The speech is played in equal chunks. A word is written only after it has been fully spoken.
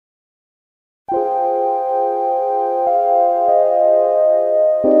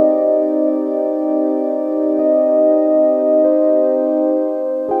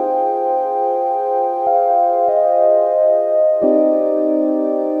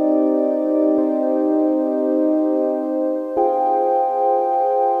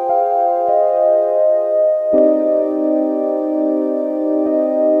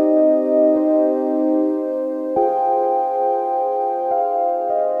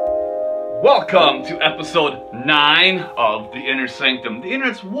Welcome to episode 9 of the Inner Sanctum, the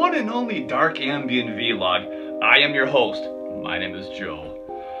internet's one and only dark ambient vlog. I am your host. My name is Joe.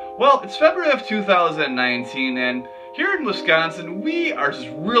 Well, it's February of 2019, and here in Wisconsin, we are just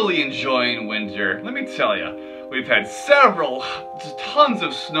really enjoying winter. Let me tell you, we've had just tons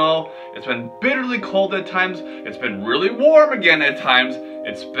of snow. It's been bitterly cold at times. It's been really warm again at times.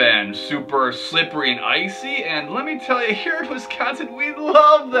 It's been super slippery and icy, and let me tell you, here in Wisconsin, we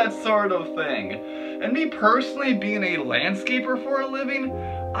love that sort of thing. And me personally, being a landscaper for a living,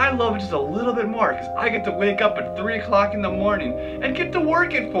 I love it just a little bit more, because I get to wake up at 3 o'clock in the morning and get to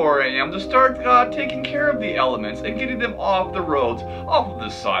work at 4 a.m. to start taking care of the elements and getting them off the roads, off of the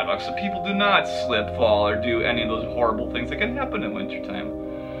sidewalks, so people do not slip, fall, or do any of those horrible things that can happen in wintertime.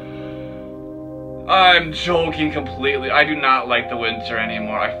 I'm joking completely. I do not like the winter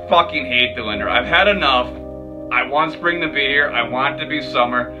anymore. I fucking hate the winter. I've had enough. I want spring to be here. I want it to be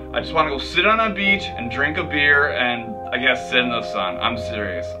summer. I just want to go sit on a beach and drink a beer and, I guess, sit in the sun. I'm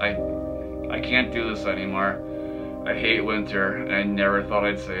serious. I can't do this anymore. I hate winter, and I never thought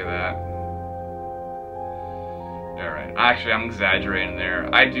I'd say that. Alright, actually, I'm exaggerating there.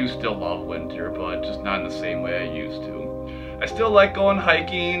 I do still love winter, but just not in the same way I used to. I still like going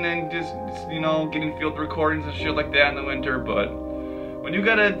hiking and just you know, getting field recordings and shit like that in the winter, but when you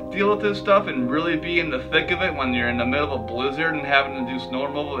gotta deal with this stuff and really be in the thick of it when you're in the middle of a blizzard and having to do snow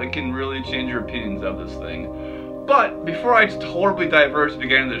removal, it can really change your opinions of this thing. But before I just horribly diverge at the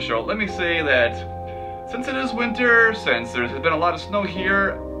beginning of the show, let me say that since it is winter, since there's been a lot of snow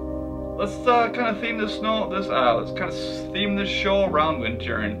here, let's kind of theme this show around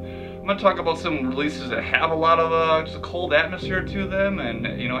winter, and I'm going to talk about some releases that have a lot of just a cold atmosphere to them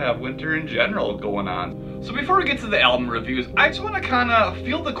and, you know, have winter in general going on. So before we get to the album reviews, I just want to kind of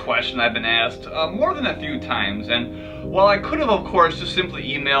field the question I've been asked more than a few times. And while I could have, of course, just simply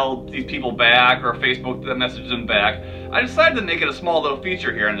emailed these people back or Facebook message them back, I decided to make it a small little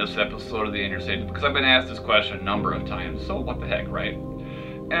feature here in this episode of the Inner Sanctum because I've been asked this question a number of times. So what the heck, right?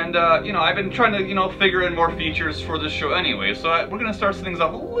 And, you know, I've been trying to, you know, figure in more features for this show anyway, so we're going to start things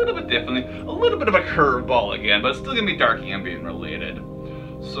off a little bit differently, a little bit of a curveball again, but it's still going to be dark ambient related.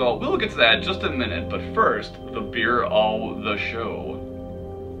 So we'll get to that in just a minute, but first, the beer of the show.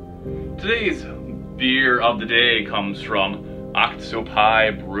 Today's beer of the day comes from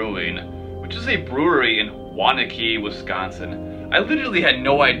Apoptose Brewing, which is a brewery in Waunakee, Wisconsin. I literally had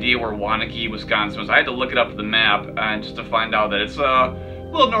no idea where Waunakee, Wisconsin was. I had to look it up on the map and just to find out that it's a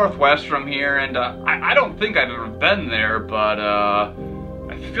little northwest from here, and I don't think I've ever been there, but I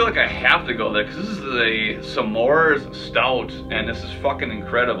feel like I have to go there because this is a s'mores stout, and this is fucking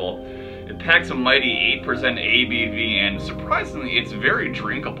incredible. It packs a mighty 8% ABV, and surprisingly, it's very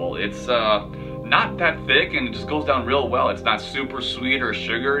drinkable. It's not that thick, and it just goes down real well. It's not super sweet or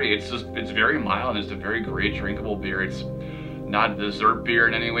sugary. It's very mild, and it's a very great drinkable beer. It's not a dessert beer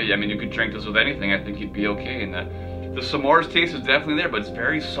in any way. I mean, you could drink this with anything. I think you'd be okay. And the s'mores taste is definitely there, but it's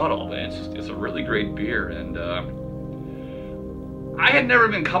very subtle, and it's a really great beer. And I had never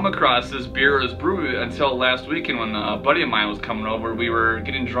even come across this beer or this brew until last weekend when a buddy of mine was coming over. We were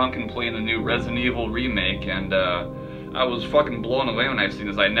getting drunk and playing the new Resident Evil remake, and I was fucking blown away when I seen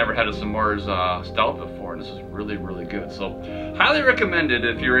this. I never had a s'mores stout before, and this is really, really good. So highly recommend it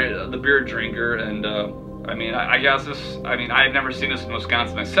if you're the beer drinker. And I mean, I guess I've never seen this in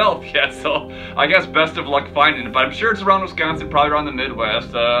Wisconsin myself yet, so I guess best of luck finding it. But I'm sure it's around Wisconsin, probably around the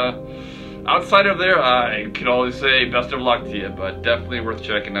Midwest. Outside of there, I could always say best of luck to you, but definitely worth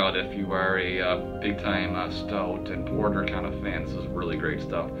checking out if you are a big-time stout and porter kind of fan. This is really great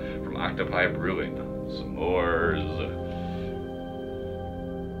stuff from Apoptose Brewing. S'mores.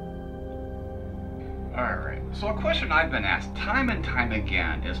 Alright, so a question I've been asked time and time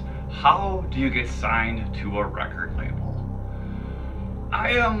again is, how do you get signed to a record label?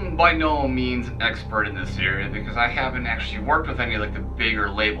 I am by no means an expert in this area because I haven't actually worked with any like the bigger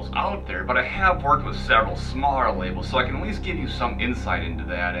labels out there, but I have worked with several smaller labels, so I can at least give you some insight into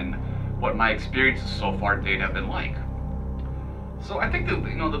that and what my experiences so far to date have been like. So I think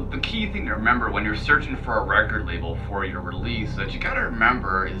the key thing to remember when you're searching for a record label for your release that you gotta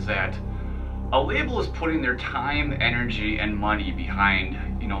remember is that a label is putting their time, energy, and money behind,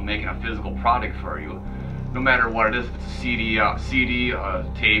 you know, making a physical product for you, no matter what it is. If it's a CD,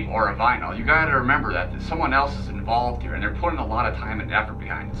 tape, or a vinyl, you gotta remember that someone else is involved here, and they're putting a lot of time and effort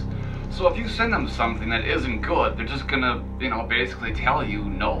behind this. So if you send them something that isn't good, they're just gonna, you know, basically tell you,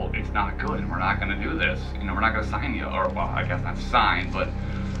 no, it's not good, and we're not gonna do this. You know, we're not gonna sign you, or well, I guess not sign, but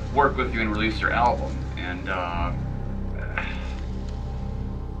work with you and release your album. And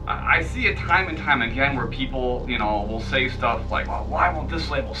I see it time and time again where people, you know, will say stuff like, well, why won't this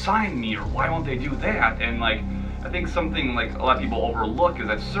label sign me, or why won't they do that? And like, I think something like a lot of people overlook is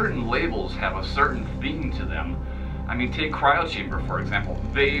that certain labels have a certain theme to them. I mean, take Cryo Chamber, for example.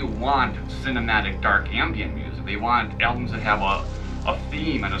 They want cinematic, dark ambient music. They want albums that have a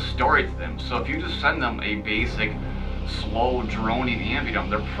theme and a story to them. So if you just send them a basic, slow, droning ambient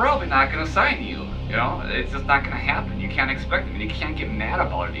album, they're probably not going to sign you. You know, it's just not going to happen. You can't expect it, and you can't get mad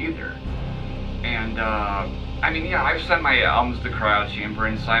about it either. And, I mean, yeah, I've sent my albums to Cryo Chamber,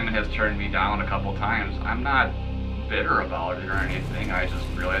 and Simon has turned me down a couple times. I'm not bitter about it or anything. I just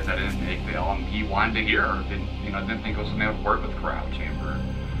realized I didn't make the album he wanted to hear. Didn't think it was something that would work with Cryo Chamber.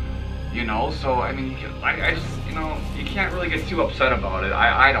 You know, so, I mean, I just, you know, you can't really get too upset about it.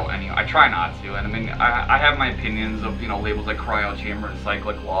 I don't, anyway. I try not to. And, I mean, I have my opinions of, you know, labels like Cryo Chamber and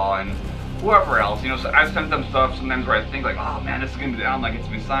Cyclic Law and whoever else, you know. So I've sent them stuff sometimes where I think like, oh man, this is gonna be down like it's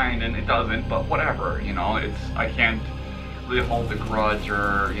been signed, and it doesn't. But whatever, you know. I can't really hold a grudge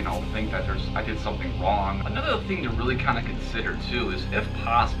or, you know, think that I did something wrong. Another thing to really kind of consider too is, if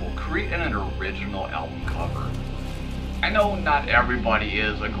possible, create an original album cover. I know not everybody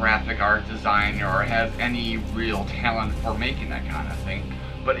is a graphic art designer or has any real talent for making that kind of thing,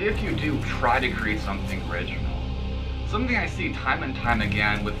 but if you do, try to create something original. Something I see time and time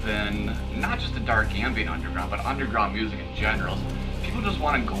again within not just the dark ambient underground, but underground music in general, is people just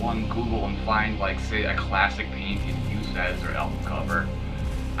want to go on Google and find, like, say, a classic painting and use that as their album cover.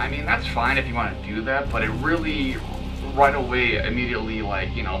 I mean, that's fine if you want to do that, but it really, right away, immediately,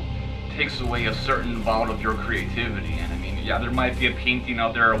 like, you know, takes away a certain amount of your creativity. And I mean, yeah, there might be a painting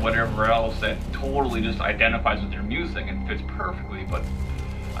out there or whatever else that totally just identifies with your music and fits perfectly, but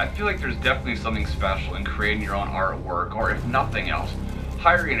I feel like there's definitely something special in creating your own artwork, or if nothing else,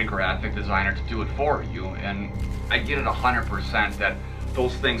 hiring a graphic designer to do it for you. And I get it 100% that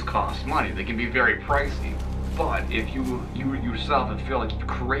those things cost money. They can be very pricey, but if you yourself feel like you've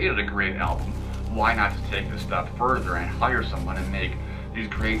created a great album, why not just take it a step further and hire someone and make these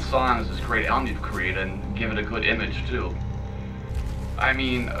great songs, this great album you've created, and give it a good image too. I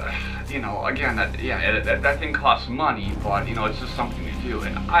mean, you know, again, that thing costs money, but, you know, it's just something to do.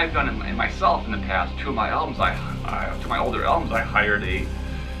 And I've done it myself in the past. Two of my albums, to my older albums, I hired a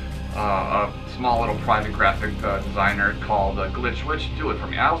small little private graphic designer called Glitch Witch to do it for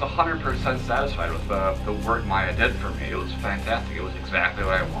me. I was 100% satisfied with the work Maya did for me. It was fantastic. It was exactly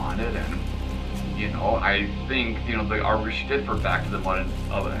what I wanted, and, you know, I think, you know, the artwork she did for Back to the Mud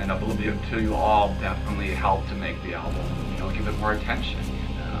and Oblivion to You all definitely helped to make the album, you know, give it more attention. And,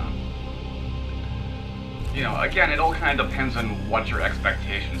 you know, again, it all kind of depends on what your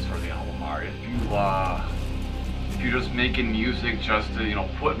expectations for the album are. If you're just making music just to, you know,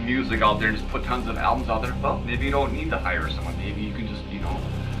 put music out there and just put tons of albums out there, well, maybe you don't need to hire someone. Maybe you can just, you know,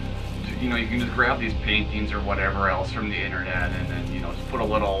 you can just grab these paintings or whatever else from the internet and then, you know, just put a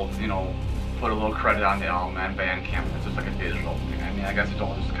little, you know, put a little credit on the album and Bandcamp. It's just like a digital thing. I mean, I guess it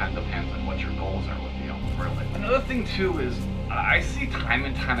all just kind of depends on what your goals are with the album, really. Another thing too is, I see time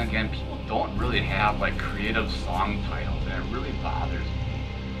and time again, people don't really have like creative song titles, and it really bothers me.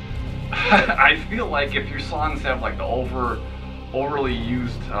 I feel like if your songs have like the overly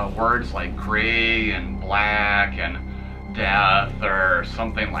used words like gray and black and death or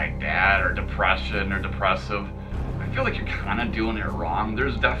something like that, or depression or depressive, I feel like you're kind of doing it wrong.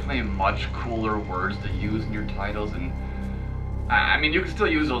 There's definitely much cooler words to use in your titles, and I mean, you can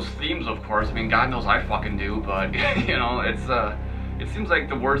still use those themes, of course. I mean, God knows I fucking do, but you know, it seems like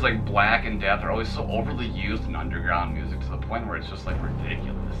the words like black and death are always so overly used in underground music to the point where it's just like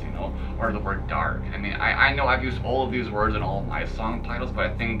ridiculous, you know? Or the word dark. I mean, I know I've used all of these words in all of my song titles, but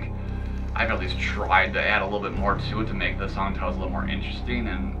I think I've at least tried to add a little bit more to it to make the song titles a little more interesting.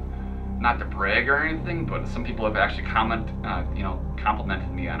 And not to brag or anything, but some people have actually complimented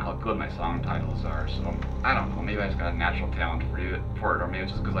me on how good my song titles are. So I don't know, maybe I just got a natural talent for it, or maybe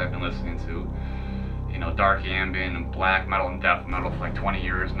it's just because I've been listening to, you know, dark ambient and black metal and death metal for like 20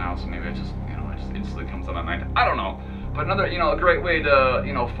 years now. So maybe it just, you know, it just instantly comes on my mind. I don't know. But another, you know, a great way to,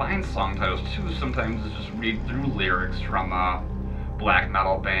 you know, find song titles too sometimes is just read through lyrics from black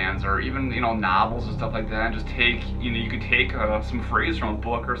metal bands, or even, you know, novels and stuff like that, and just take, you know, you could take some phrase from a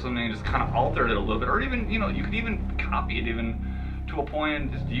book or something and just kind of alter it a little bit, or even, you know, you could even copy it even to a point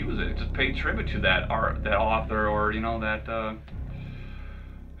and just use it, just pay tribute to that author, or, you know, that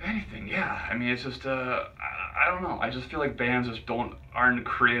anything. Yeah, I mean, it's just I don't know, I just feel like bands just aren't as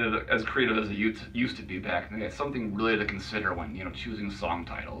creative as they used to be back in the day. It's something really to consider when, you know, choosing song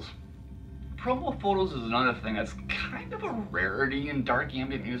titles. Promo photos is another thing that's kind of a rarity in dark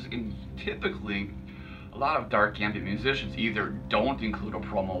ambient music, and typically a lot of dark ambient musicians either don't include a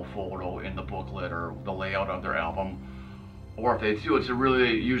promo photo in the booklet or the layout of their album, or if they do, it's a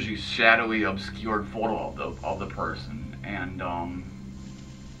really usually shadowy, obscured photo of the person. And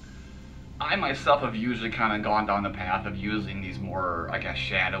I myself have usually kind of gone down the path of using these more, I guess,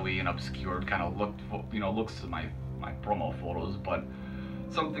 shadowy and obscured kind of looks to my promo photos. But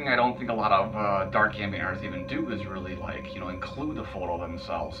something I don't think a lot of dark ambient artists even do is really, like, include the photo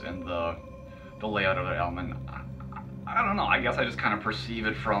themselves in the layout of their album. And I don't know, I guess I just kind of perceive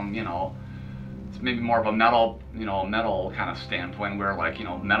it from, it's maybe more of a metal kind of standpoint, where, like,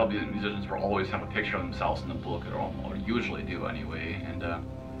 metal musicians will always have a picture of themselves in the book, or usually do anyway. And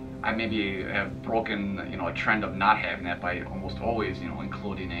I maybe have broken, a trend of not having that by almost always,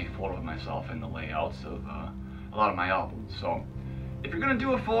 including a photo of myself in the layouts of a lot of my albums. So if you're gonna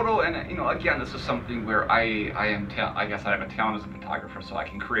do a photo, and again, this is something where I guess I have a talent as a photographer, so I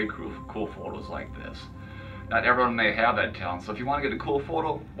can create cool photos like this. Not everyone may have that talent, so if you want to get a cool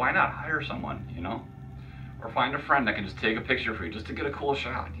photo, why not hire someone, or find a friend that can just take a picture for you just to get a cool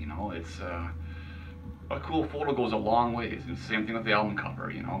shot. It's a cool photo goes a long ways. It's the same thing with the album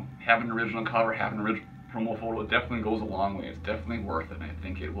cover. Having an original cover, having an original promo photo, it definitely goes a long way. It's definitely worth it. And I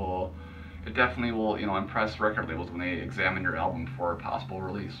think it definitely will, impress record labels when they examine your album for a possible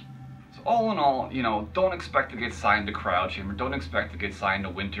release. So all in all, don't expect to get signed to Crowd Chamber, don't expect to get signed to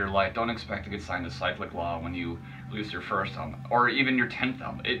Winterlight, don't expect to get signed to Cyclic Law when you release your first album, or even your 10th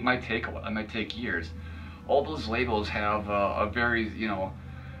album. It might take a while, it might take years. All those labels have a very,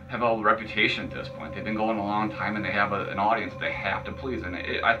 have a reputation at this point. They've been going a long time, and they have an audience that they have to please. And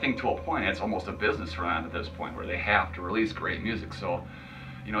I think to a point, it's almost a business for them at this point, where they have to release great music. So,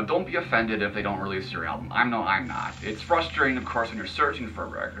 don't be offended if they don't release your album. I'm not. It's frustrating, of course, when you're searching for a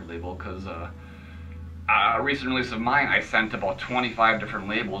record label, because a recent release of mine, I sent about 25 different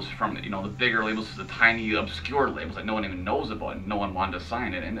labels, from the bigger labels to the tiny, obscure labels that no one even knows about, and no one wanted to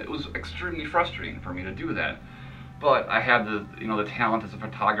sign it, and it was extremely frustrating for me to do that. But I had the the talent as a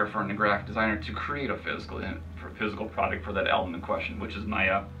photographer and a graphic designer to create a physical product for that album in question, which is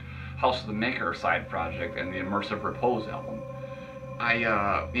my House of the Maker side project and the Immersive Repose album.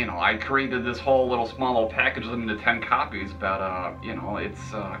 I created this whole small little package of them into 10 copies, but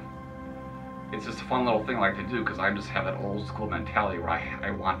it's just a fun little thing I like to do, because I just have that old school mentality where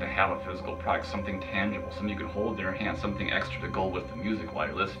I want to have a physical product, something tangible, something you can hold in your hand, something extra to go with the music while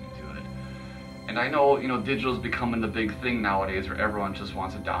you're listening to it. And I know, digital's becoming the big thing nowadays, where everyone just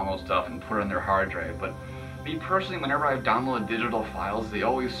wants to download stuff and put it on their hard drive, but me personally, whenever I've downloaded digital files, they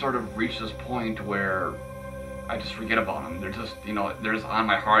always sort of reach this point where I just forget about them. They're just, they're just on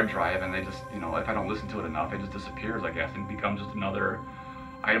my hard drive, and they just, if I don't listen to it enough, it just disappears, I guess, and becomes just another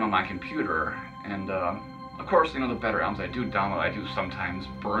item on my computer. And of course, the better albums I do download, I do sometimes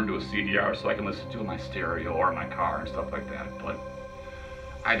burn to a CDR so I can listen to it in my stereo or in my car and stuff like that. But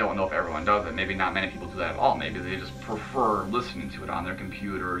I don't know if everyone does it. Maybe not many people do that at all. Maybe they just prefer listening to it on their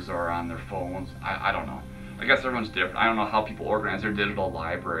computers or on their phones. I don't know. I guess everyone's different. I don't know how people organize their digital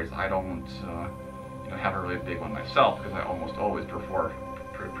libraries. I don't have a really big one myself, because I almost always prefer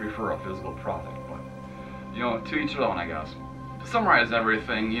a physical product. But to each their own, I guess. To summarize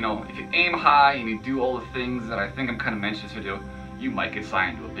everything, if you aim high and you do all the things that I think I'm kind of mentioning in this video, you might get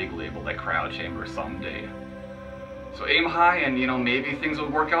signed to a big label like Crowd Chamber someday. So aim high, and maybe things will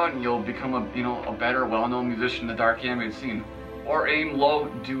work out, and you'll become a better, well-known musician in the dark ambient scene. Or aim low,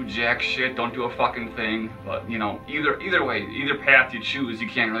 do jack shit, don't do a fucking thing. But either way, either path you choose, you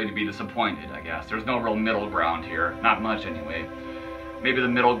can't really be disappointed, I guess. There's no real middle ground here, not much anyway. Maybe the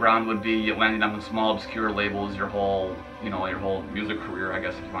middle ground would be landing on the small, obscure labels your whole music career, I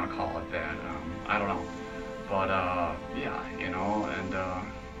guess, if you want to call it that. I don't know. But yeah,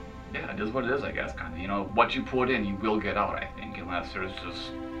 yeah, it is what it is, I guess, kind of. What you put in, you will get out, I think, unless there's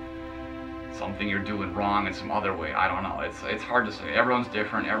just something you're doing wrong in some other way. I don't know. It's hard to say. Everyone's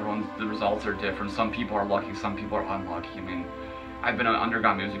different. The results are different. Some people are lucky, some people are unlucky. I mean, I've been an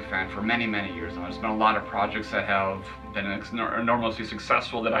underground music fan for many, many years now. There's been a lot of projects that have been enormously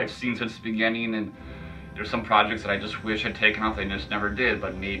successful that I've seen since the beginning, and there's some projects that I just wish had taken off, they just never did,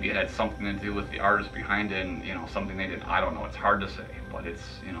 but maybe it had something to do with the artist behind it, and something they did. I don't know. It's hard to say, but it's,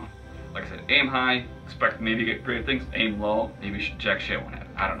 like I said, aim high, expect maybe to get great things. Aim low, maybe you should jack shit one.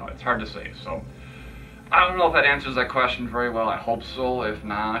 I don't know. It's hard to say. So I don't know if that answers that question very well. I hope so. If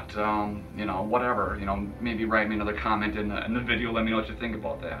not, whatever. Maybe write me another comment in the video. Let me know what you think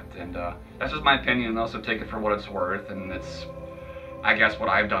about that. And that's just my opinion, though. So take it for what it's worth. And it's, I guess, what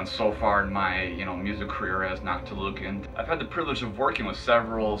I've done so far in my music career as Not to Look. And I've had the privilege of working with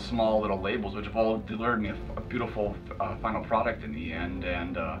several small little labels, which have all delivered me a beautiful final product in the end.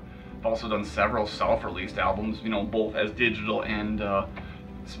 And I've also done several self-released albums, you know, both as digital and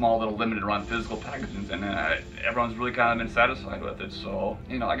small little limited run physical packagings, and everyone's really kind of been satisfied with it. So,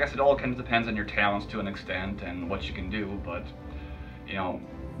 you know, I guess it all kind of depends on your talents to an extent and what you can do, but, you know,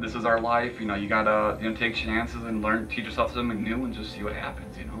 this is our life. You know, you gotta, you know, take chances and learn, teach yourself something new and just see what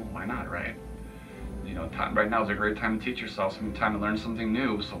happens, you know, why not, right? You know, right now is a great time to teach yourself, some time to learn something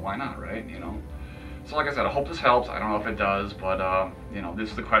new, so why not, right, you know? So like I said, I hope this helps. I don't know if it does, but, you know, this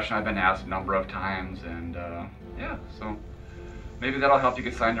is the question I've been asked a number of times, and, yeah, so maybe that'll help you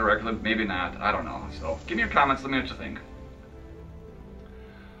get signed to a record, maybe not, I don't know. So give me your comments, let me know what you think.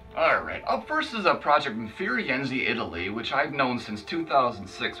 Alright, up first is a project from Firenze, Italy, which I've known since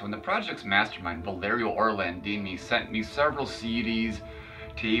 2006, when the project's mastermind, Valerio Orlandini, sent me several CDs,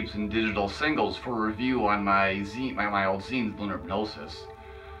 tapes, and digital singles for review on my zine, my old zine, Lunar Hypnosis.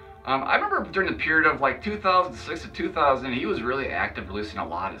 I remember during the period of like 2006 to 2000, he was really active, releasing a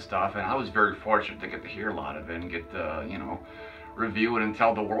lot of stuff, and I was very fortunate to get to hear a lot of it and get to, you know, review it and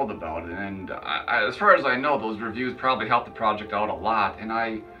tell the world about it. And as far as I know, those reviews probably helped the project out a lot.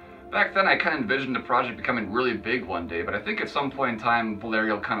 And back then I kind of envisioned the project becoming really big one day, but I think at some point in time,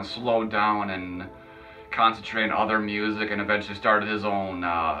 Valerio kind of slowed down and concentrated on other music, and eventually started his own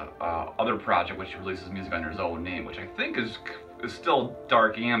other project, which releases music under his own name, which I think is still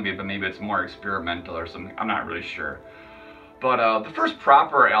dark ambient, but maybe it's more experimental or something. I'm not really sure. But the first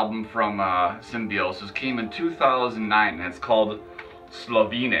proper album from Symbiosis came in 2009, and it's called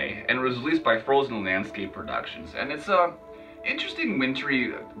Slovene, and it was released by Frozen Landscape Productions. And it's a interesting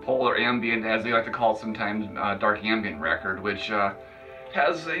wintry polar ambient, as they like to call it sometimes, dark ambient record, which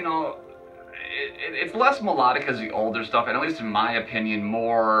has, you know, it's less melodic as the older stuff, and at least in my opinion,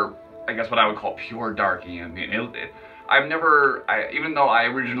 more, I guess, what I would call pure dark ambient. Even though I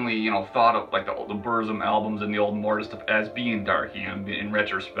originally, you know, thought of like the Burzum albums and the old Mortis stuff as being dark ambient, in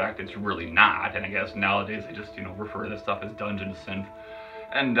retrospect, it's really not. And I guess nowadays they just, you know, refer to this stuff as dungeon synth.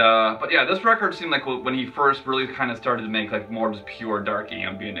 And but yeah, this record seemed like when he first really kind of started to make like more just pure dark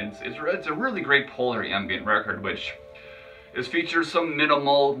ambient. It's a really great polar ambient record, which features some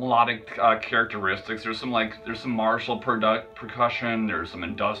minimal melodic characteristics. There's some martial percussion, there's some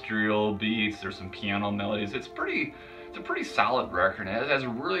industrial beats, there's some piano melodies. It's a pretty solid record. It has a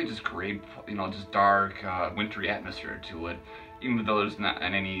really just great, you know, just dark, wintry atmosphere to it, even though there's not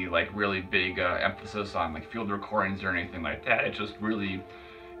any like really big emphasis on like field recordings or anything like that.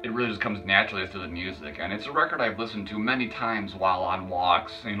 It really just comes naturally through the music, and it's a record I've listened to many times while on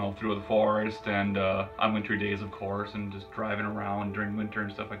walks, you know, through the forest, and on wintry days, of course, and just driving around during winter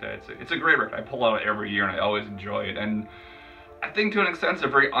and stuff like that. It's a great record. I pull out every year, and I always enjoy it. And I think to an extent it's a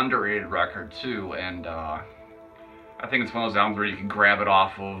very underrated record too, and I think it's one of those albums where you can grab it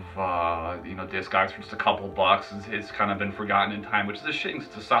off of, you know, Discogs for just a couple bucks. It's kind of been forgotten in time, which is a shame, 'cause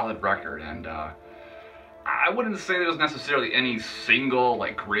it's a solid record. And I wouldn't say there's necessarily any single,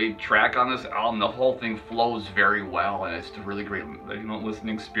 like, great track on this album. The whole thing flows very well, and it's a really great, you know,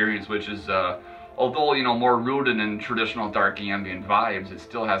 listening experience, which is, although, you know, more rooted in traditional dark ambient vibes, it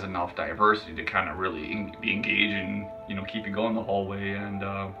still has enough diversity to kind of really be engaging, you know, keep you going the whole way. And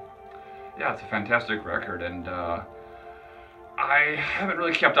yeah, it's a fantastic record. And I haven't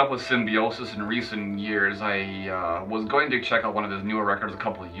really kept up with Symbiosis in recent years. I was going to check out one of his newer records a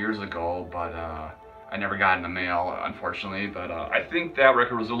couple of years ago, but I never got in the mail, unfortunately. But I think that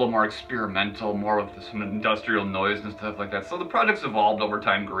record was a little more experimental, more with some industrial noise and stuff like that. So the project's evolved over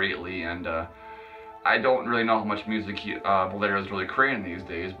time greatly, and I don't really know how much music Valerio's really creating these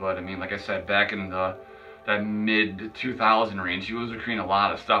days. But I mean, like I said, back in that mid-2000 range, he was creating a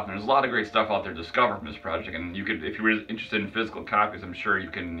lot of stuff, and there's a lot of great stuff out there to discover from this project. And you could, if you're interested in physical copies, I'm sure you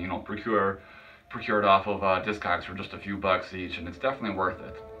can, you know, procure it off of Discogs for just a few bucks each, and it's definitely worth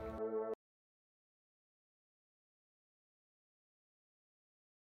it.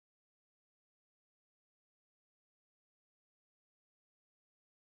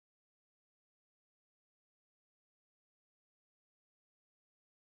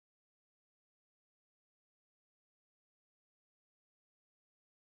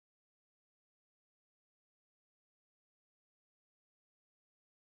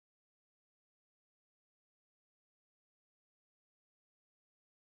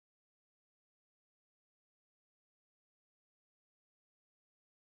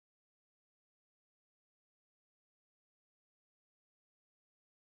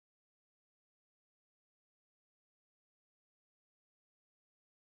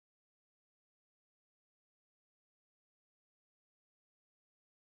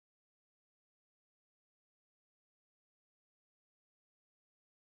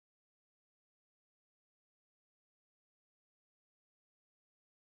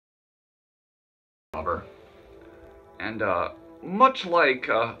 cover. And much like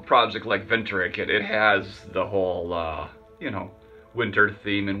a project like Ventric, it has the whole, you know, winter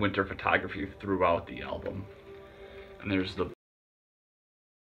theme and winter photography throughout the album. And there's the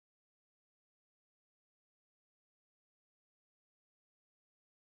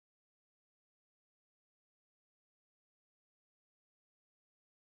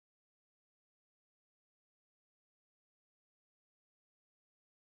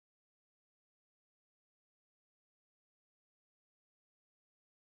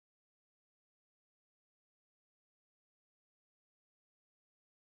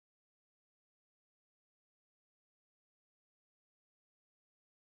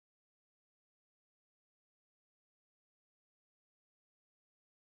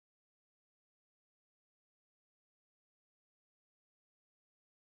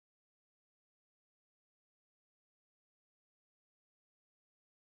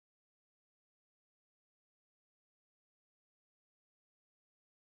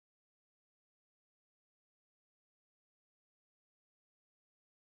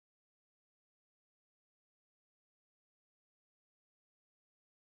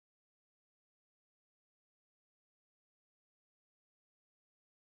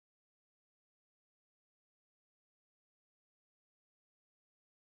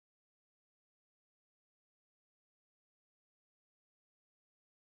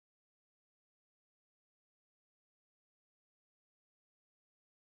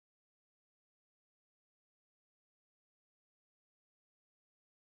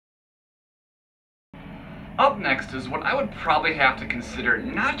Up next is what I would probably have to consider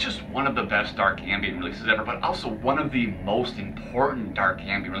not just one of the best dark ambient releases ever, but also one of the most important dark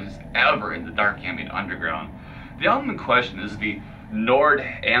ambient releases ever in the dark ambient underground. The album in question is the Nord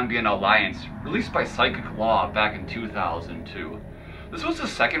Ambient Alliance, released by Cyclic Law back in 2002. This was the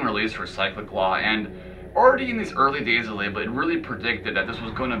second release for Cyclic Law, and already in these early days of the label, it really predicted that this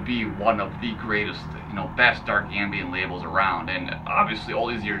was going to be one of the greatest, you know, best dark ambient labels around. And obviously, all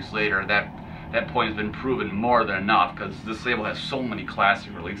these years later, that point has been proven more than enough, because this label has so many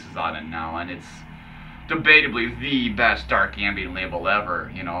classic releases on it now, and it's debatably the best dark ambient label ever,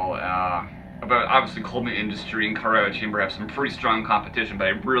 you know. But obviously Coleman Industry and Colorado Chamber have some pretty strong competition, but I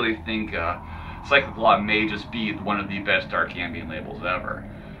really think Cyclic Law may just be one of the best dark ambient labels ever.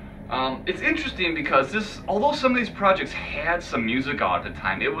 It's interesting because although some of these projects had some music out at the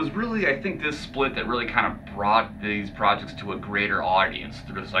time, it was really, I think, this split that really kind of brought these projects to a greater audience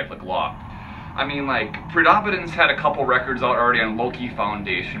through Cyclic Law. I mean, like, Predominance had a couple records out already on Loki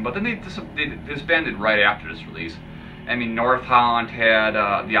Foundation, but then they disbanded right after this release. I mean, North Holland had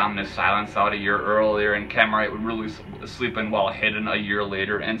The Ominous Silence out a year earlier, and Camerite would release Sleeping Well Hidden a year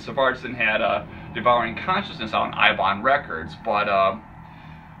later, and Svartson had Devouring Consciousness out on Ibon Records. But,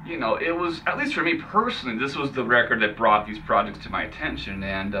 you know, it was, at least for me personally, this was the record that brought these projects to my attention,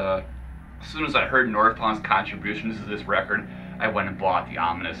 and as soon as I heard North Holland's contributions to this record, I went and bought The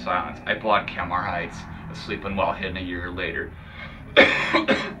Ominous Silence. I bought Camerite's Sleeping Well Hidden a year later.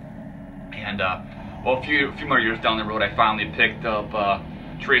 And, well, a few more years down the road, I finally picked up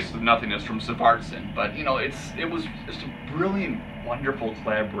Traces of Nothingness from Svartson. But, you know, it was just a brilliant, wonderful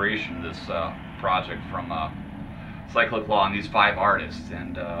collaboration, this project from Cyclic Law and these 5 artists.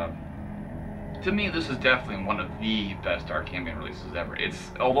 And to me, this is definitely one of the best dark ambient releases ever.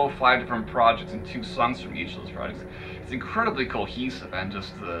 Although 5 different projects and 2 songs from each of those projects, it's incredibly cohesive, and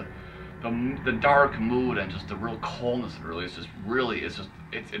just the dark mood and just the real coldness of the release just really is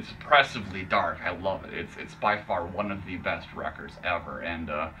it's oppressively dark. I love it. It's by far one of the best records ever, and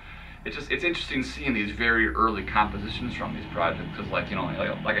it's interesting seeing these very early compositions from these projects, because, like, you know,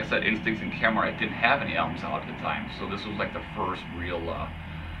 like I said, Instincts and Camerite didn't have any albums out at the time, so this was like the first real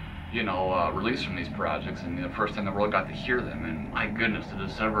you know, release from these projects, and the first time the world got to hear them, and my goodness, did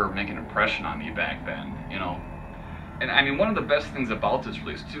this ever make an impression on me back then, you know. And I mean, one of the best things about this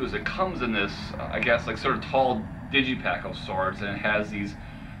release too is it comes in this, I guess, like sort of tall digipack of sorts, and it has these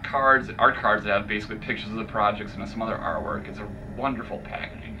cards, art cards that have basically pictures of the projects and some other artwork. It's a wonderful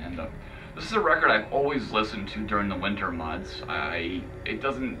packaging, and this is a record I've always listened to during the winter months. It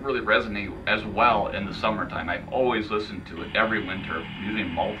doesn't really resonate as well in the summertime. I've always listened to it every winter, usually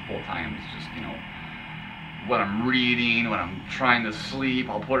multiple times, just, you know, when I'm reading, when I'm trying to sleep,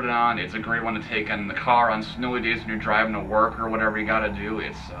 I'll put it on. It's a great one to take in the car on snowy days when you're driving to work or whatever you gotta do.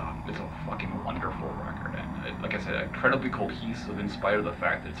 It's a fucking wonderful record, and like I said, incredibly cohesive in spite of the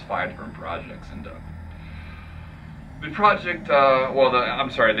fact that it's 5 different projects. And The project,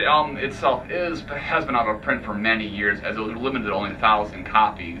 the album itself has been out of print for many years, as it was limited to only 1,000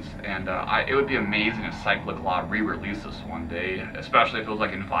 copies, and it would be amazing if Cyclic Law re-released this one day, especially if it was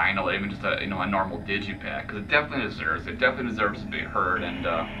like in vinyl, or even just a normal digipack, because it definitely deserves to be heard. And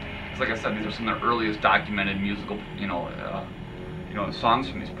like I said, these are some of the earliest documented musical, songs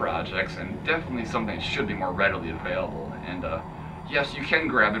from these projects, and definitely something that should be more readily available. And yes, you can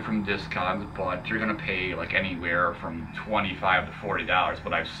grab it from Discogs, but you're gonna pay like anywhere from $25 to $40.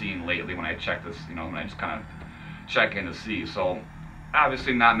 What I've seen lately when I check this, when I just kind of check in to see. So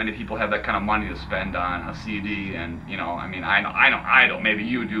obviously, not many people have that kind of money to spend on a CD, and I don't. Maybe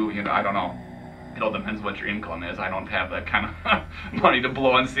you do. I don't know. It all depends what your income is. I don't have that kind of money to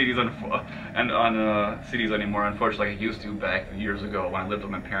blow on CDs on CDs anymore, unfortunately, like I used to back years ago when I lived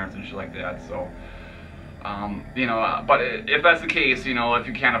with my parents and shit like that. So. But if that's the case, if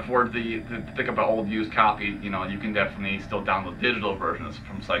you can't afford to pick up an old used copy, you can definitely still download digital versions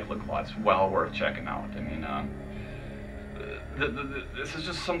from Cyclic Law. It's well worth checking out. I mean, this is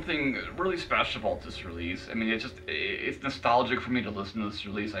just something really special about this release. I mean, it's nostalgic for me to listen to this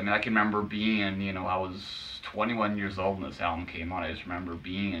release. I mean, I can remember being, I was 21 years old when this album came out. I just remember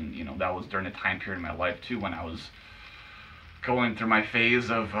being, that was during a time period in my life too when I was going through my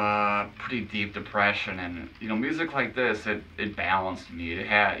phase of pretty deep depression, and music like this, it balanced me. It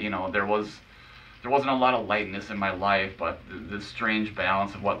had, there wasn't a lot of lightness in my life, but this strange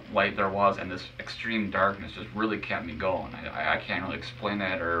balance of what light there was and this extreme darkness just really kept me going. I can't really explain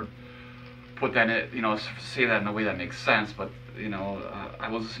that or put that in, say that in a way that makes sense, but I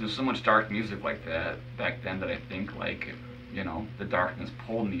was listening to so much dark music like that back then that I think like the darkness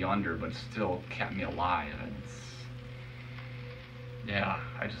pulled me under, but still kept me alive. And yeah,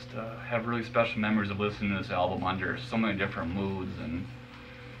 I just have really special memories of listening to this album under so many different moods, and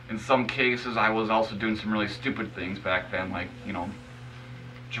in some cases I was also doing some really stupid things back then, like,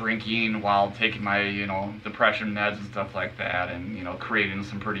 drinking while taking my, depression meds and stuff like that, and, creating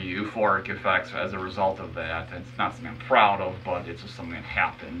some pretty euphoric effects as a result of that. It's not something I'm proud of, but it's just something that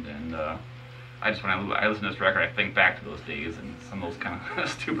happened, and when I listen to this record, I think back to those days and some of those kind of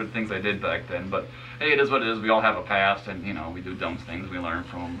stupid things I did back then. But hey, it is what it is. We all have a past, and we do dumb things. We learn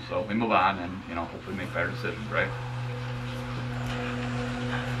from them, so we move on, and hopefully make better decisions, right?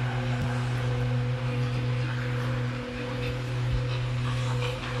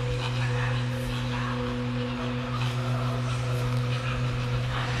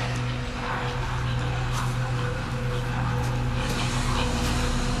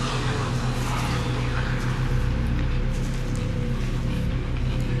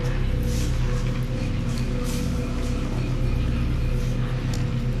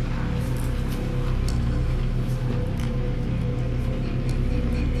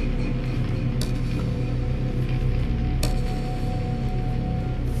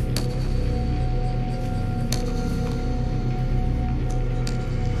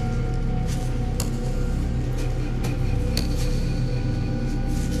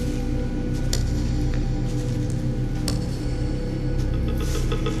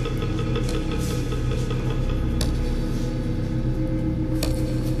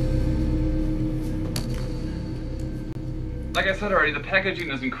 Like I said already, the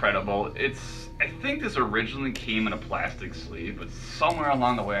packaging is incredible. I think this originally came in a plastic sleeve, but somewhere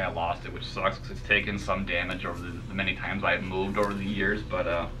along the way I lost it, which sucks because it's taken some damage over the many times I've moved over the years,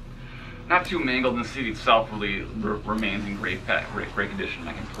 but not too mangled, and the CD itself really remains in great condition.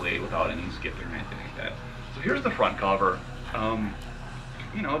 I can play it without any skipping or anything like that. So here's the front cover.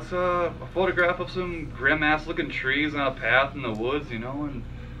 It's a photograph of some grim-ass looking trees on a path in the woods, and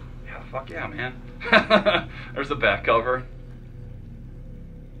yeah, fuck yeah, man. There's the back cover.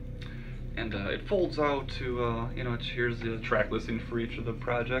 And it folds out to, here's the track listing for each of the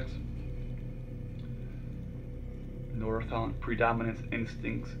projects. Northbound Predominance,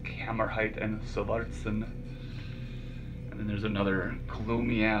 Instincts, Kammerheit, and Sovarzen. And then there's another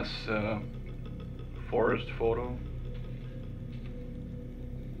gloomy-ass forest photo.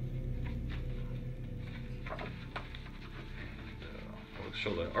 I'll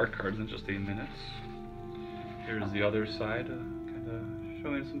show the art cards in just 8 minutes. Here's the other side, kind of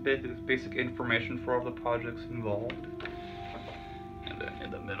showing some basic information for all the projects involved. And then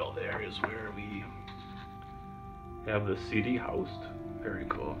in the middle there is where we have the CD housed. Very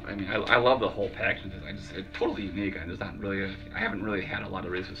cool. I mean, I love the whole packaging. It's totally unique. I haven't really had a lot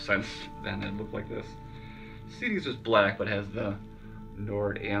of releases since then that look like this. The CD is just black, but has the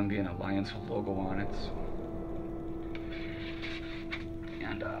Nord Ambient Alliance logo on it.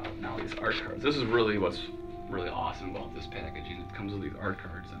 And now these art cards. This is really what's really awesome about this packaging. It comes with these art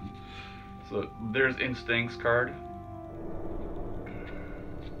cards, and so there's Instincts card,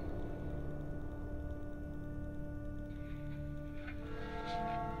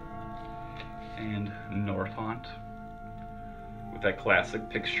 and Northont, with that classic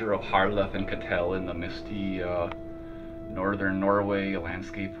picture of Harlef and Cattell in the misty northern Norway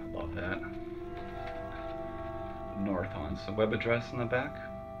landscape. Love that. Northont's the web address in the back.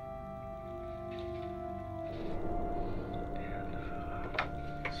 And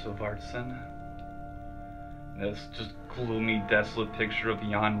Svartsen. That's just gloomy, desolate picture of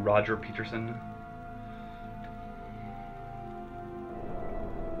Jan Roger Peterson.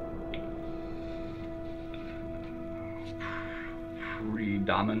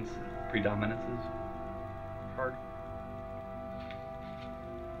 Predominances card.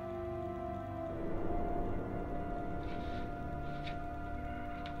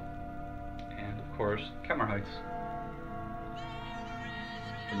 And of course, Kammerheights.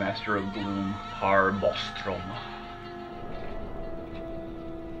 The Master of Gloom, Par Bostrom.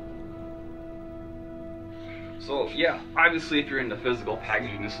 So yeah, obviously if you're into physical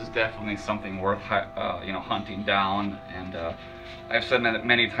packaging, this is definitely something worth hunting down. And I've said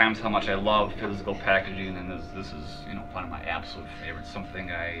many times how much I love physical packaging, and this is one of my absolute favorites. Something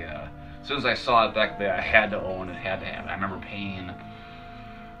as soon as I saw it back there, I had to own it, had to have it. I remember paying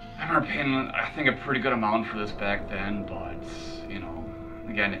I think a pretty good amount for this back then. But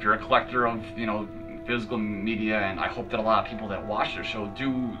again, if you're a collector of physical media, and I hope that a lot of people that watch the show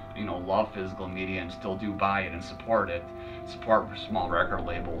do love physical media and still do buy it and support small record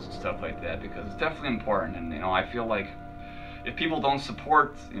labels and stuff like that, because it's definitely important. And I feel like if people don't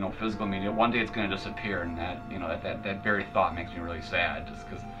support physical media, one day it's going to disappear, and that very thought makes me really sad, just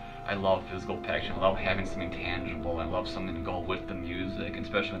because I love physical packaging. I love having something tangible. I love something to go with the music, and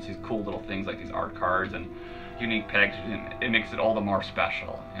especially when it's these cool little things like these art cards and unique packaging. It makes it all the more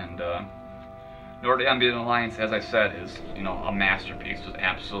special. And Nordic Ambient Alliance, as I said, is a masterpiece. It's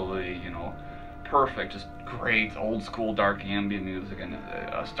absolutely perfect, just great old school dark ambient music, and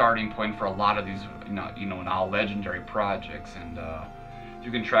a starting point for a lot of these now legendary projects. And if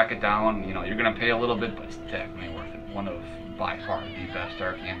you can track it down, you're gonna pay a little bit, but it's definitely worth it. One of by far the best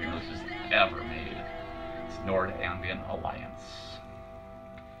dark ambient releases ever made. It's Nordic Ambient Alliance.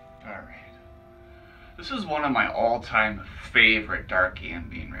 All right, this is one of my all-time favorite dark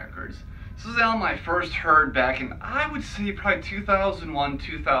ambient records. This is an album I first heard back in, I would say, probably 2001,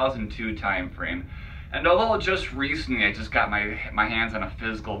 2002 time frame. And although just recently I just got my hands on a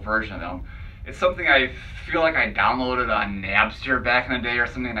physical version of them, it's something I feel like I downloaded on Napster back in the day or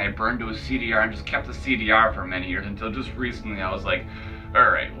something, and I burned to a CDR and just kept the CDR for many years, until just recently I was like,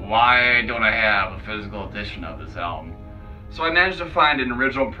 alright, why don't I have a physical edition of this album? So I managed to find an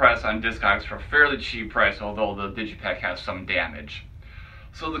original press on Discogs for a fairly cheap price, although the digipack has some damage.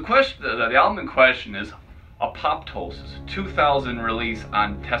 So the album in question is Apoptose's 2000 release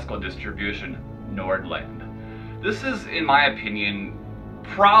on Tesco distribution, Nordland. This is, in my opinion,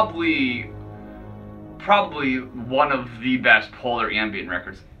 probably one of the best polar ambient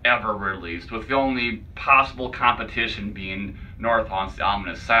records ever released, with the only possible competition being Northont's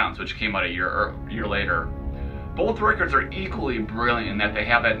Ominous Silence, which came out a year later. Both records are equally brilliant in that they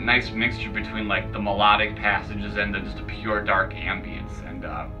have that nice mixture between like the melodic passages and just a pure dark ambience. And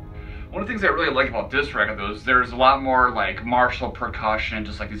one of the things I really like about this record, though, is there's a lot more like martial percussion,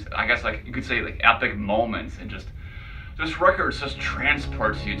 just like these, I guess, like you could say, like epic moments, and just this record just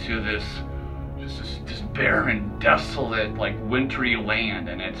transports you to this barren, desolate, like wintry land,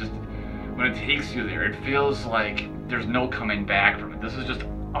 and it just, when it takes you there, it feels like there's no coming back from it. This is just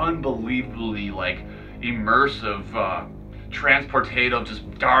unbelievably like immersive, transportative, just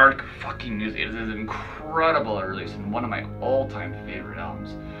dark fucking music. It is an incredible release and one of my all-time favorite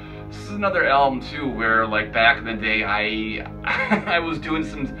albums. This is another album too where, like, back in the day I was doing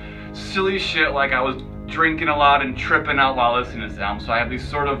some silly shit, like I was drinking a lot and tripping out while listening to this album, so I have these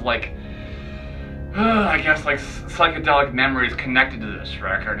sort of like I guess like psychedelic memories connected to this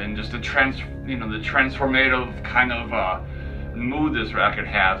record, and just the transformative kind of mood this record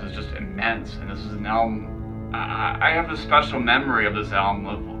has is just immense. And this is an album, I have a special memory of this album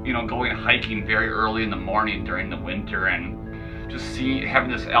of going hiking very early in the morning during the winter, and just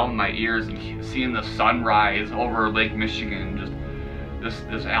having this album in my ears and seeing the sunrise over Lake Michigan, just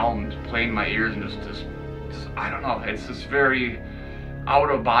this album playing in my ears, and just I don't know, it's this very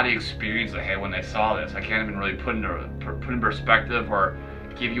out-of-body experience I had when I saw this. I can't even really put in perspective or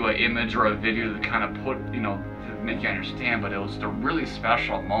give you an image or a video to kind of put, to make you understand, but it was a really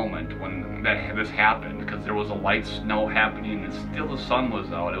special moment when this happened, because there was a light snow happening and still the sun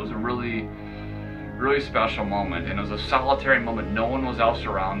was out. It was a really, really special moment, and it was a solitary moment. No one was else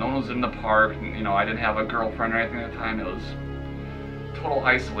around, no one was in the park, I didn't have a girlfriend or anything at the time. It was total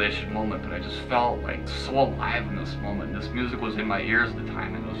isolation moment, but I just felt like so alive in this moment. This music was in my ears at the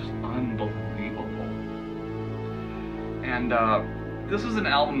time, and it was just unbelievable. And this is an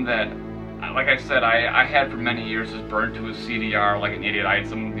album that, like I said, I had for many years just burned to a CDR like an idiot. I had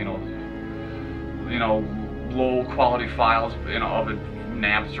some, you know, low quality files, you know, of a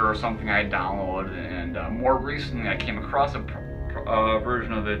Napster or something I downloaded, and more recently I came across a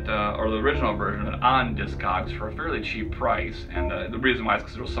version of it, or the original version of it, on Discogs for a fairly cheap price. And the reason why is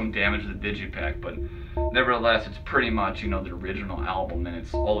because there was some damage to the digipack, but nevertheless, it's pretty much, you know, the original album in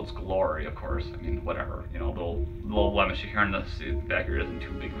all its glory. Of course, I mean, whatever, you know, little blemish here in the back here isn't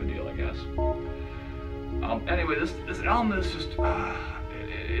too big of a deal, I guess. Anyway, this album is just,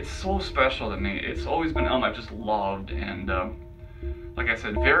 it's so special to me. It's always been an album I've just loved, and like I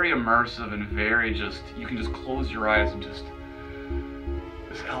said, very immersive and very just, you can just close your eyes and just,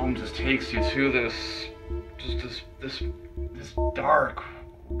 this album just takes you to this dark,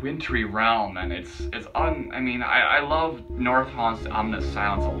 wintry realm, and I mean, I love North Haunt's Ominous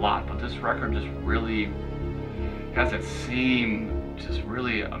Silence a lot, but this record just really has that same, just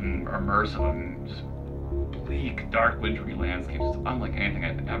really immersive and just bleak, dark, wintry landscape. It's unlike anything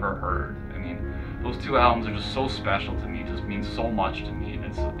I've ever heard. I mean, those two albums are just so special to me, just mean so much to me, and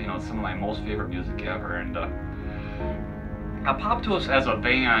it's, you know, it's some of my most favorite music ever. And Apoptose as a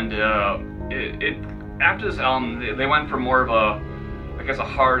band, after this album, they went for more of a, I guess, a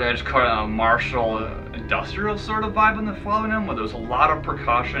hard edge kind of Marshall industrial sort of vibe in the following album, where there was a lot of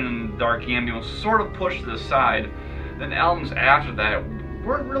percussion and dark ambient was sort of pushed to the side. Then the albums after that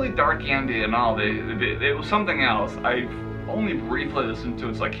weren't really dark ambient at all. It was something else. I've only briefly listened to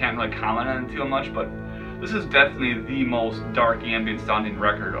it, so I can't really comment on it too much, but this is definitely the most dark ambient sounding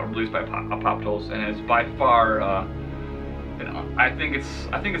record released by Apoptose, and it's by far, I think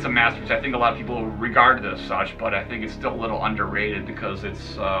it's a masterpiece. I think a lot of people regard it as such, but I think it's still a little underrated because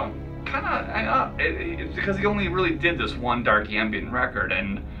it's it's because he only really did this one dark ambient record,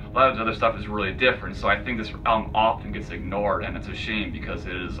 and a lot of his other stuff is really different. So I think this album often gets ignored, and it's a shame because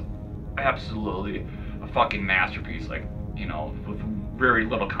it is absolutely a fucking masterpiece. Like, you know, with very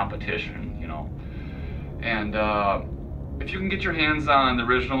little competition, you know. And if you can get your hands on the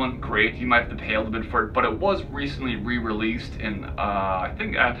original one, great. You might have to pay a little bit for it, but it was recently re-released in, I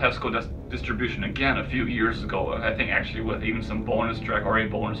think, at Tesco distribution again a few years ago. I think actually with even some bonus track or a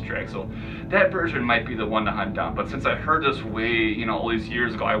bonus track. So that version might be the one to hunt down. But since I heard this way, you know, all these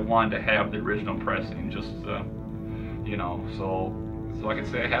years ago, I wanted to have the original pressing, just, you know, so I could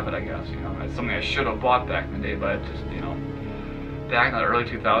say I have it, I guess. You know, it's something I should have bought back in the day, but just, you know. Back in the early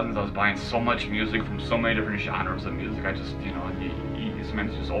 2000s, I was buying so much music from so many different genres of music. I just, you know, you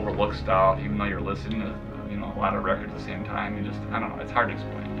sometimes just overlook stuff, even though you're listening to, you know, a lot of records at the same time. You just, I don't know, it's hard to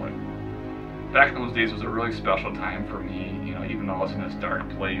explain. But back in those days was a really special time for me. You know, even though I was in this dark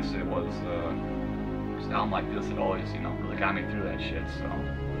place, it was just an album like this. It always, you know, really got me through that shit. So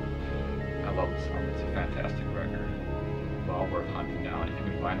I love this album. It's a fantastic record. Well worth hunting down if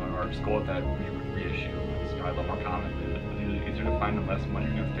you can find one, or just go with that reissue. It's probably a little more common. Easier to find, and less money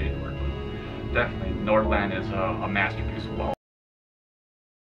you're going to pay for it. But definitely, Nordland is a masterpiece of well.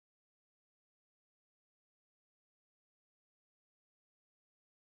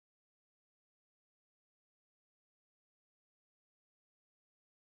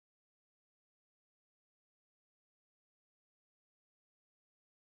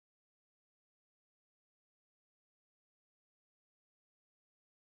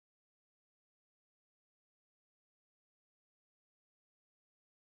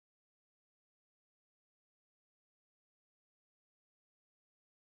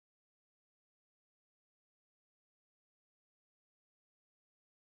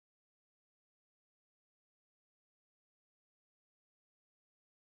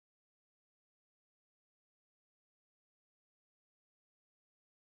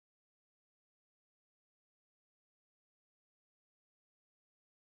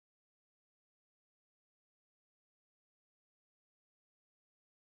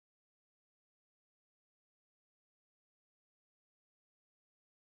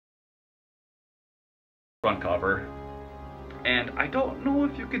 Front cover, and I don't know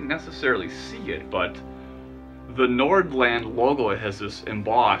if you can necessarily see it, but the Nordland logo has this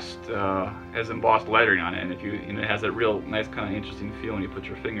embossed lettering on it, and if you know, it has that real nice kind of interesting feel when you put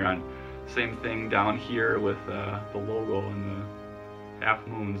your finger on. Same thing down here with the logo and the half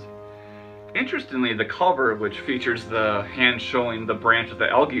moons. Interestingly, the cover, which features the hand showing the branch of the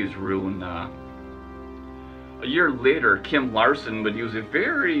Elgies rune, a year later, Kim Larson would use a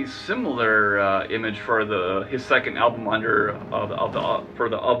very similar image for his second album for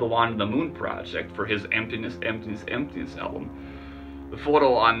the Of the Wand and the Moon project, for his Emptiness, Emptiness, Emptiness album. The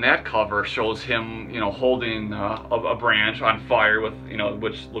photo on that cover shows him, you know, holding a branch on fire with, you know,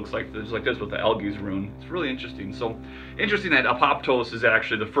 which looks like this with the Algae's rune. It's really interesting. So interesting that Apoptose is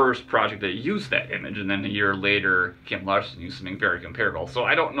actually the first project that used that image, and then a year later, Kim Larson used something very comparable. So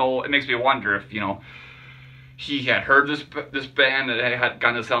I don't know. It makes me wonder if, you know, he had heard this band that had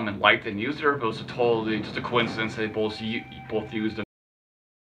gotten this element liked and used it, or if it was totally just a coincidence that they both used it.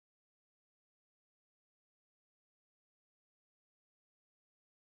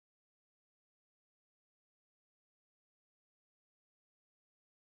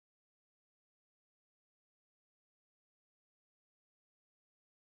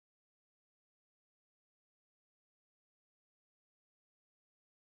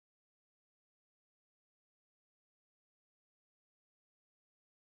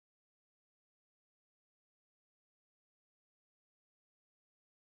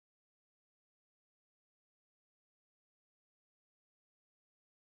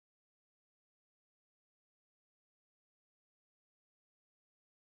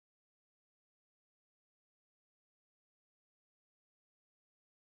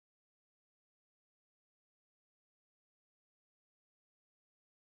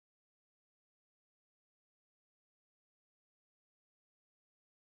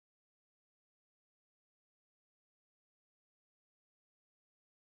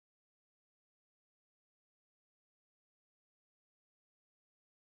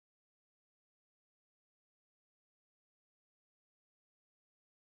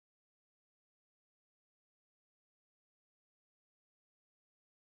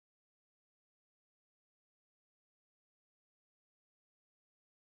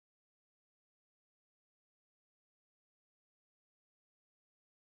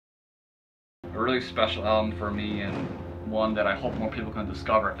 A really special album for me, and one that I hope more people can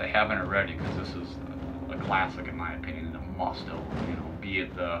discover if they haven't already, because this is a classic in my opinion, and a must, you know, be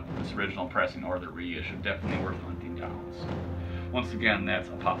it this original pressing or the reissue. Definitely worth hunting down. So, once again, that's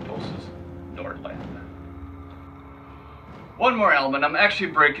Apoptose's Nordland. One more element. I'm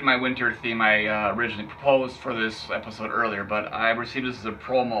actually breaking my winter theme I originally proposed for this episode earlier, but I received this as a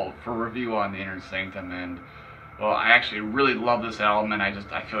promo for review on the Inner Sanctum, and well, I actually really love this album, and I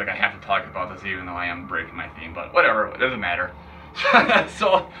feel like I have to talk about this even though I am breaking my theme, but whatever, it doesn't matter.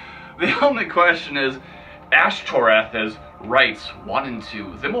 So, the only question is, Ashtoreth Rites 1 and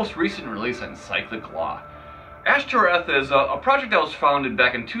 2, the most recent release on Cyclic Law. Ashtoreth is a project that was founded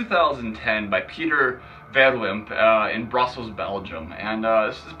back in 2010 by Peter Verwimp in Brussels, Belgium, and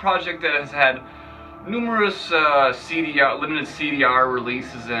this is a project that has had numerous limited CDR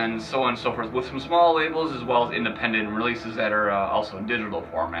releases and so on and so forth, with some small labels as well as independent releases that are also in digital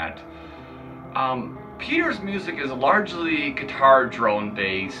format. Peter's music is largely guitar drone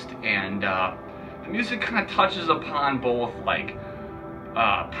based, and the music kind of touches upon both like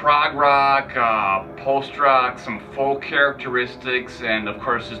prog rock, post rock, some folk characteristics, and of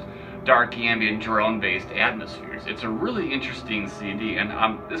course just dark ambient drone-based atmospheres. It's a really interesting CD, and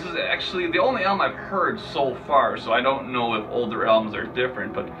this is actually the only album I've heard so far, so I don't know if older albums are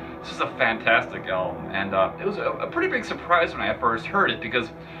different, but this is a fantastic album, and it was a pretty big surprise when I first heard it, because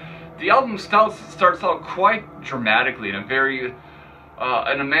the album starts out quite dramatically in a very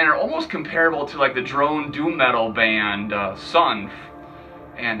in a manner almost comparable to like the drone doom metal band Sun,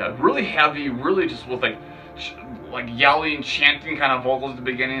 and really heavy, really just with like yelling, chanting kind of vocals at the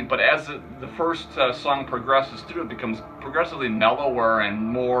beginning, but as the first song progresses through, it becomes progressively mellower and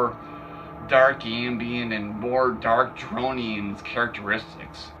more dark ambient and more dark droning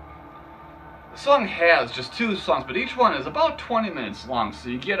characteristics. The song has just 2 songs, but each one is about 20 minutes long, so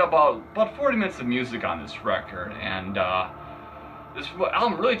you get about 40 minutes of music on this record, and this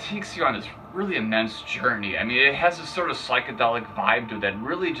album really takes you on this really immense journey. I mean, it has this sort of psychedelic vibe to it that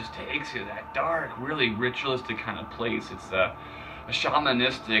really just takes you to that dark, really ritualistic kind of place. It's a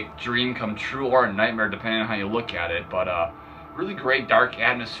shamanistic dream come true or a nightmare, depending on how you look at it, but really great dark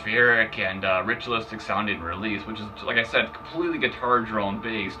atmospheric and ritualistic sounding release, which is, like I said, completely guitar drone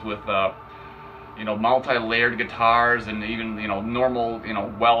based with you know, multi-layered guitars and even, you know, normal, you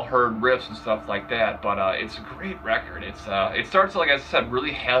know, well-heard riffs and stuff like that. But it's a great record. It starts, like I said,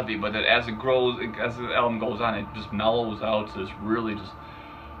 really heavy, but as the album goes on, it just mellows out to this really just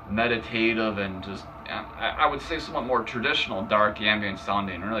meditative and just, I would say, somewhat more traditional dark ambient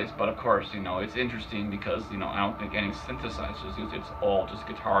sounding release. But of course, you know, it's interesting because, you know, I don't think any synthesizers use it. It's all just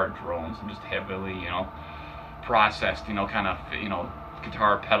guitar drones and just heavily, you know, processed, you know, kind of, you know,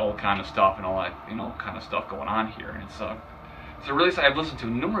 guitar pedal kind of stuff and all that, you know, kind of stuff going on here. And it's a release I've listened to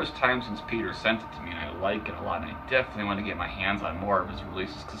numerous times since Peter sent it to me, and I like it a lot, and I definitely want to get my hands on more of his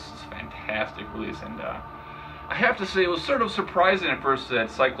releases because this is a fantastic release, and I have to say it was sort of surprising at first that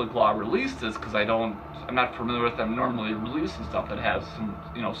Cyclic Law released this, because I'm not familiar with them normally releasing stuff that has some,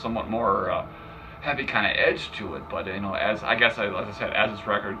 somewhat more heavy kind of edge to it. But as I said, as this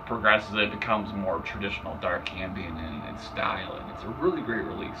record progresses, it becomes more traditional dark ambient in style, and it's a really great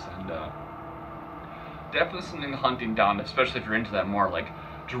release, and definitely something hunting down, especially if you're into that more like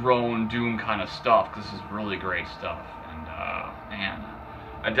drone doom kind of stuff, because this is really great stuff. And man,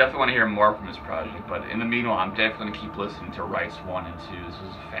 I definitely want to hear more from this project, but in the meanwhile, I'm definitely going to keep listening to Rites 1 and 2. This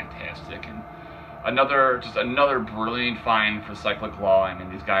is fantastic, and just another brilliant find for Cyclic Law. I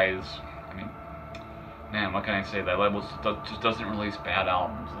mean, these guys, man, what can I say? That label just doesn't release bad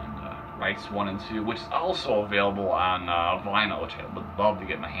albums, and Rites 1 and 2, which is also available on vinyl, which I would love to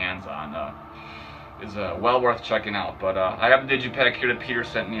get my hands on, is well worth checking out. But I have a digipack here that Peter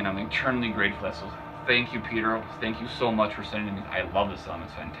sent me, and I'm eternally grateful for that. So thank you, Peter. Thank you so much for sending me. I love this song.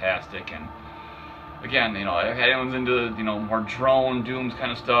 It's fantastic. And again, if anyone's into more drone dooms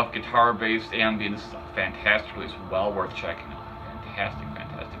kind of stuff, guitar-based ambient, this is a fantastic release. Well worth checking out. Fantastic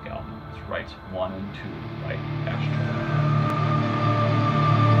album. It's Rites 1 and 2 by Ashtoreth.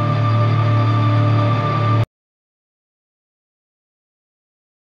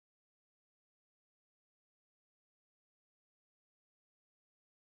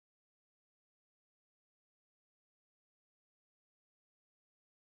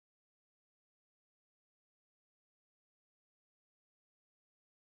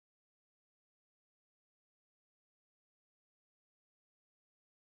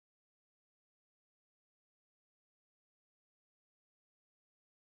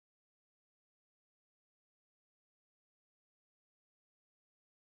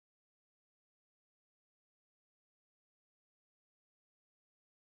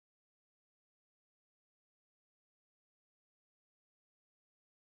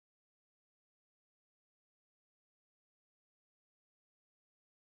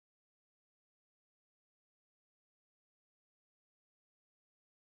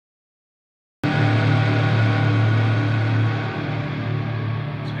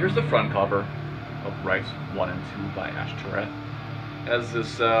 Here's the front cover of Rites 1 and 2 by Ashtoreth. It has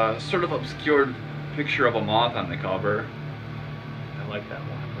this sort of obscured picture of a moth on the cover. I like that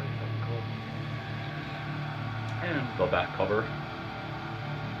one. Very cool. And the back cover.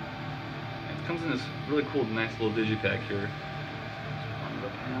 And it comes in this really cool, nice little digipack here. One of the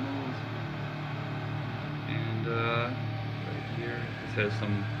panels. And right here it says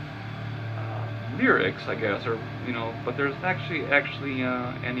some lyrics, I guess, or but there's actually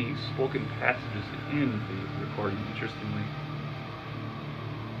any spoken passages in the recording, interestingly.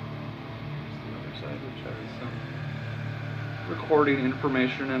 Here's the other side, which has some recording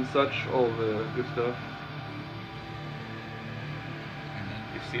information and such, all the good stuff. And then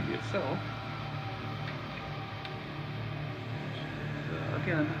the CD itself, which is,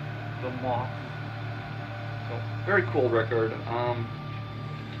 again, the moth. So very cool record.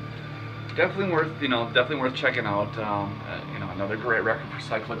 Definitely worth checking out. Another great record for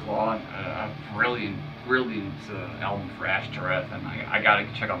Cyclic Law, a brilliant album for Ashtoreth, and I gotta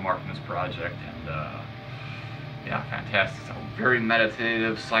check out more from this project. And yeah, fantastic. So very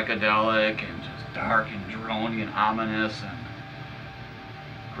meditative, psychedelic, and just dark and drony and ominous, and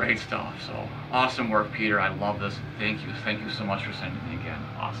great stuff. So awesome work, Peter. I love this. Thank you so much for sending me again.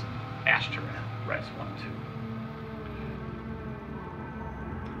 Awesome. Ashtoreth, Rites 1 and 2.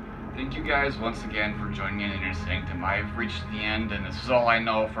 Thank you guys once again for joining me in Inner Sanctum. I've reached the end, and this is all I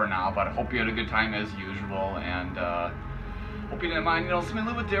know for now, but I hope you had a good time as usual, and hope you didn't mind, something a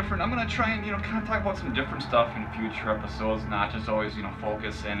little bit different. I'm going to try and, kind of talk about some different stuff in future episodes, not just always,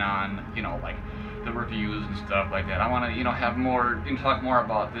 focus in on, like, the reviews and stuff like that. I want to, have more, talk more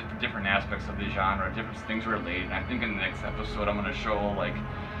about the different aspects of the genre, different things related, and I think in the next episode I'm going to show, like,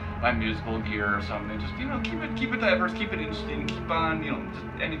 my musical gear or something. Just keep it diverse, keep it interesting, keep on just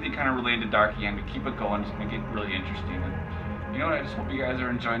anything kind of related to dark ambient, keep it going, just make it really interesting. And I just hope you guys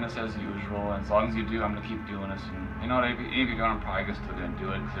are enjoying this as usual. And as long as you do, I'm gonna keep doing this. And if you don't, I'm probably still gonna do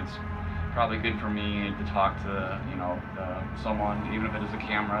it, because it's probably good for me to talk to someone, even if it is a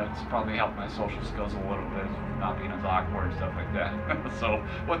camera. It's probably helped my social skills a little bit, not being as awkward and stuff like that. So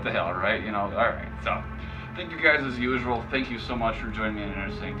what the hell, right? All right. So. Thank you guys as usual. Thank you so much for joining me in Inner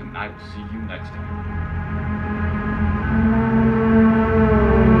Sanctum, and I will see you next time.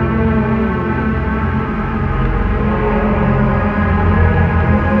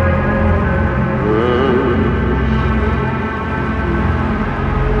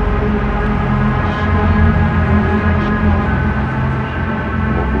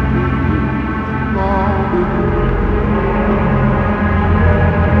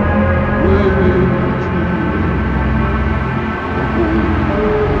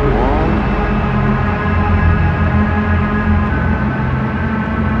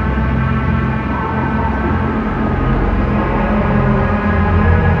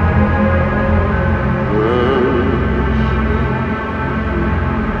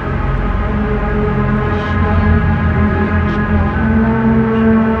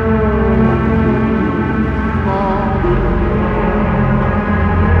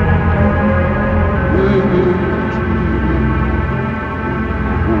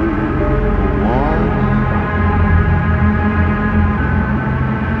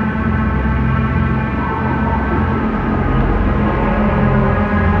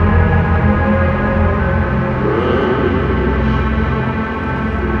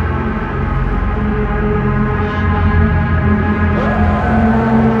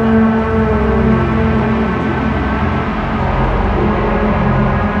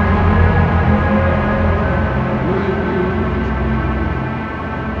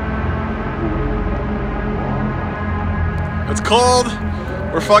 It's cold.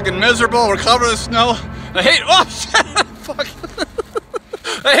 We're fucking miserable. We're covered in snow. I hate, oh shit, fuck.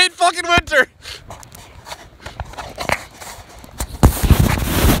 I hate fucking winter.